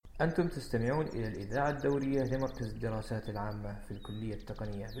أنتم تستمعون إلى الإذاعة الدورية لمركز الدراسات العامة في الكلية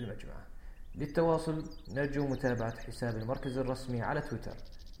التقنية بالمجمع. للتواصل نرجو متابعة حساب المركز الرسمي على تويتر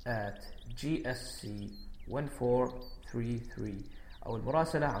 @GSC1433 أو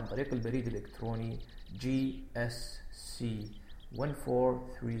المراسلة عن طريق البريد الإلكتروني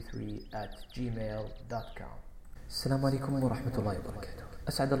gsc1433@gmail.com. السلام عليكم ورحمة الله وبركاته.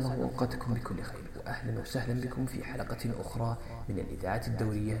 أسعد الله أوقاتكم بكل خير، وأهلا وسهلا بكم في حلقة أخرى من الإذاعة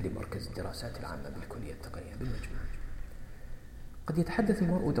الدورية لمركز الدراسات العامة بالكلية التقنية بالمجمع. قد يتحدث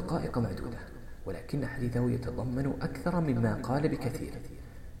المرء دقائق معدودة، ولكن حديثه يتضمن أكثر مما قال بكثير،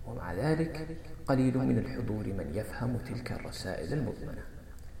 ومع ذلك قليل من الحضور من يفهم تلك الرسائل المضمنة.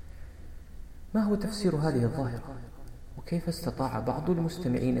 ما هو تفسير هذه الظاهرة؟ وكيف استطاع بعض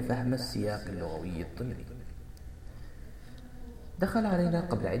المستمعين فهم السياق اللغوي الضمني؟ دخل علينا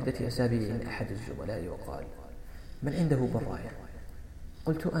قبل عدة أسابيع أحد الزملاء وقال: من عنده براية؟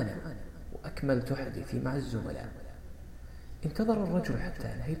 قلت أنا، وأكملت حديثي مع الزملاء. انتظر الرجل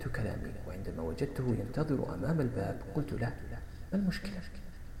حتى أنهيت كلامي، وعندما وجدته ينتظر أمام الباب قلت له: ما المشكلة؟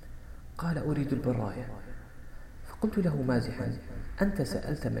 قال: أريد البراية. فقلت له مازحا: أنت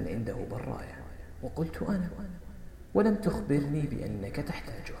سألت من عنده براية، وقلت أنا، ولم تخبرني بأنك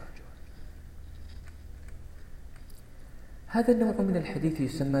تحتاجها. هذا النوع من الحديث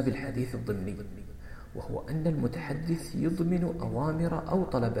يسمى بالحديث الضمني، وهو أن المتحدث يضمن أوامر أو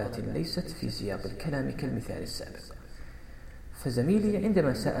طلبات ليست في سياق الكلام كالمثال السابق. فزميلي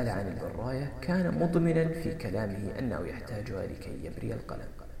عندما سأل عن البراية كان مضمنا في كلامه أنه يحتاجها لكي يبري القلم.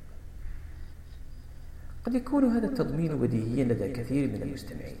 قد يكون هذا التضمين بديهيا لدى كثير من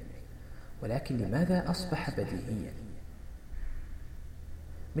المستمعين، ولكن لماذا أصبح بديهيا؟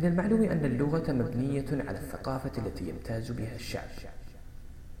 من المعلوم أن اللغة مبنية على الثقافة التي يمتاز بها الشعب.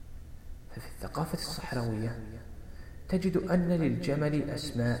 ففي الثقافة الصحراوية تجد أن للجمل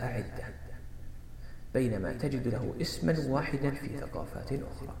أسماء عدة، بينما تجد له اسما واحدا في ثقافات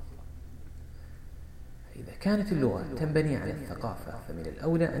أخرى. فإذا كانت اللغة تنبني على الثقافة، فمن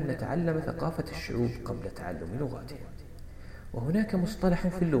الأولى أن نتعلم ثقافة الشعوب قبل تعلم لغاتهم. وهناك مصطلح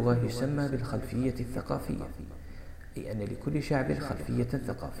في اللغة يسمى بالخلفية الثقافية، أي أن لكل شعب خلفية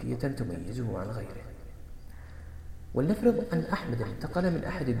ثقافية تميزه عن غيره. ولنفرض أن أحمد انتقل من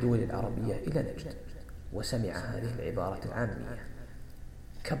أحد الدول العربية إلى نجد، وسمع هذه العبارة العامية: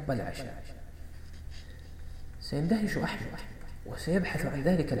 كب العشاء. سيندهش أحمد وسيبحث عن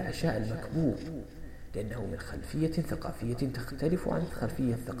ذلك العشاء المكبوب، لأنه من خلفية ثقافية تختلف عن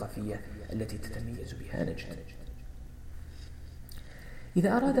الخلفية الثقافية التي تتميز بها نجد.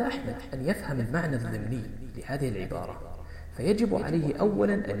 إذا أراد أحمد أن يفهم المعنى الضمني لهذه العبارة، فيجب عليه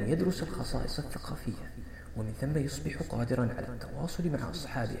أولا أن يدرس الخصائص الثقافية، ومن ثم يصبح قادرا على التواصل مع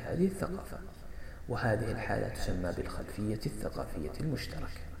أصحاب هذه الثقافة، وهذه الحالة تسمى بالخلفية الثقافية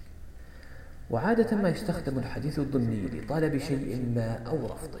المشتركة. وعادة ما يستخدم الحديث الضمني لطلب شيء ما أو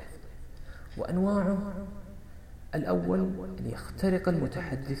رفضه، وأنواعه: الأول، أن يخترق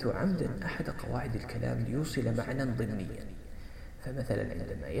المتحدث عمدا أحد قواعد الكلام ليوصل معنى ضمنيا. فمثلا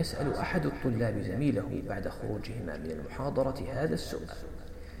عندما يسأل أحد الطلاب زميله بعد خروجهما من المحاضرة هذا السؤال: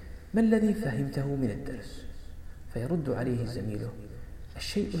 ما الذي فهمته من الدرس؟ فيرد عليه زميله: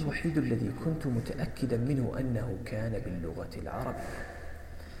 الشيء الوحيد الذي كنت متأكدا منه أنه كان باللغة العربية.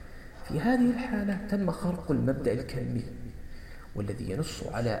 في هذه الحالة تم خرق المبدأ الكمي، والذي ينص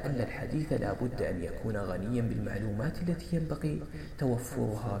على أن الحديث لا بد أن يكون غنيا بالمعلومات التي ينبغي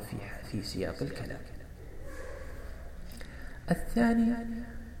توفرها في سياق الكلام. الثاني،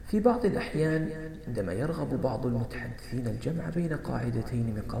 في بعض الأحيان عندما يرغب بعض المتحدثين الجمع بين قاعدتين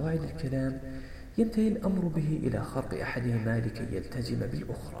من قواعد الكلام، ينتهي الأمر به إلى خرق أحدهما لكي يلتزم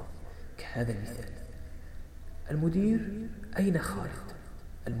بالأخرى، كهذا المثال: المدير أين خالد؟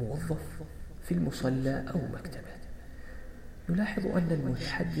 الموظف في المصلى أو مكتبه. نلاحظ أن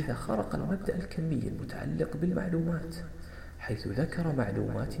المتحدث خرق المبدأ الكمي المتعلق بالمعلومات، حيث ذكر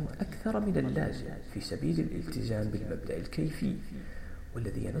معلومات أكثر من اللازم في سبيل الالتزام بالمبدأ الكيفي،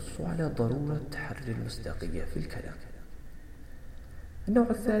 والذي ينص على ضرورة تحري المصداقية في الكلام. النوع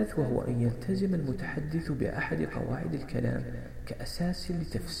الثالث وهو أن يلتزم المتحدث بأحد قواعد الكلام كأساس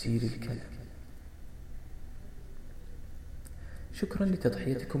لتفسير الكلام. شكرا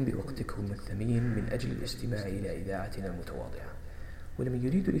لتضحيتكم بوقتكم الثمين من أجل الاستماع إلى إذاعتنا المتواضعة. ولمن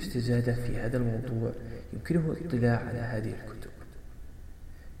يريد الاستزادة في هذا الموضوع يمكنه الاطلاع على هذه الكتب: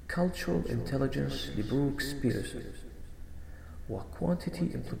 Cultural Intelligence لبروكس بيرسون، و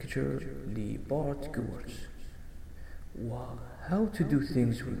Quantity Implicature لبارت جورز، و How to Do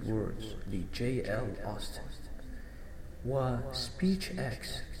Things with Words لJ.L. Austin، و Speech X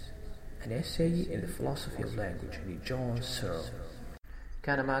An Essay in the Philosophy of Language لجون سيرل.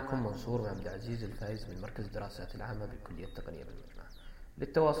 كان معكم منصور عبد العزيز الفايز من مركز الدراسات العامة بالكلية التقنية بالمجمع.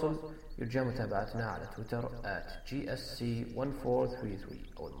 للتواصل يرجى متابعتنا على تويتر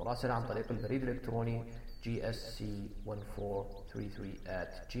 @GSC1433 أو المراسلة عن طريق البريد الإلكتروني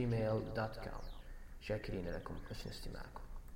GSC1433@gmail.com. شاكرين لكم حسن استماعكم.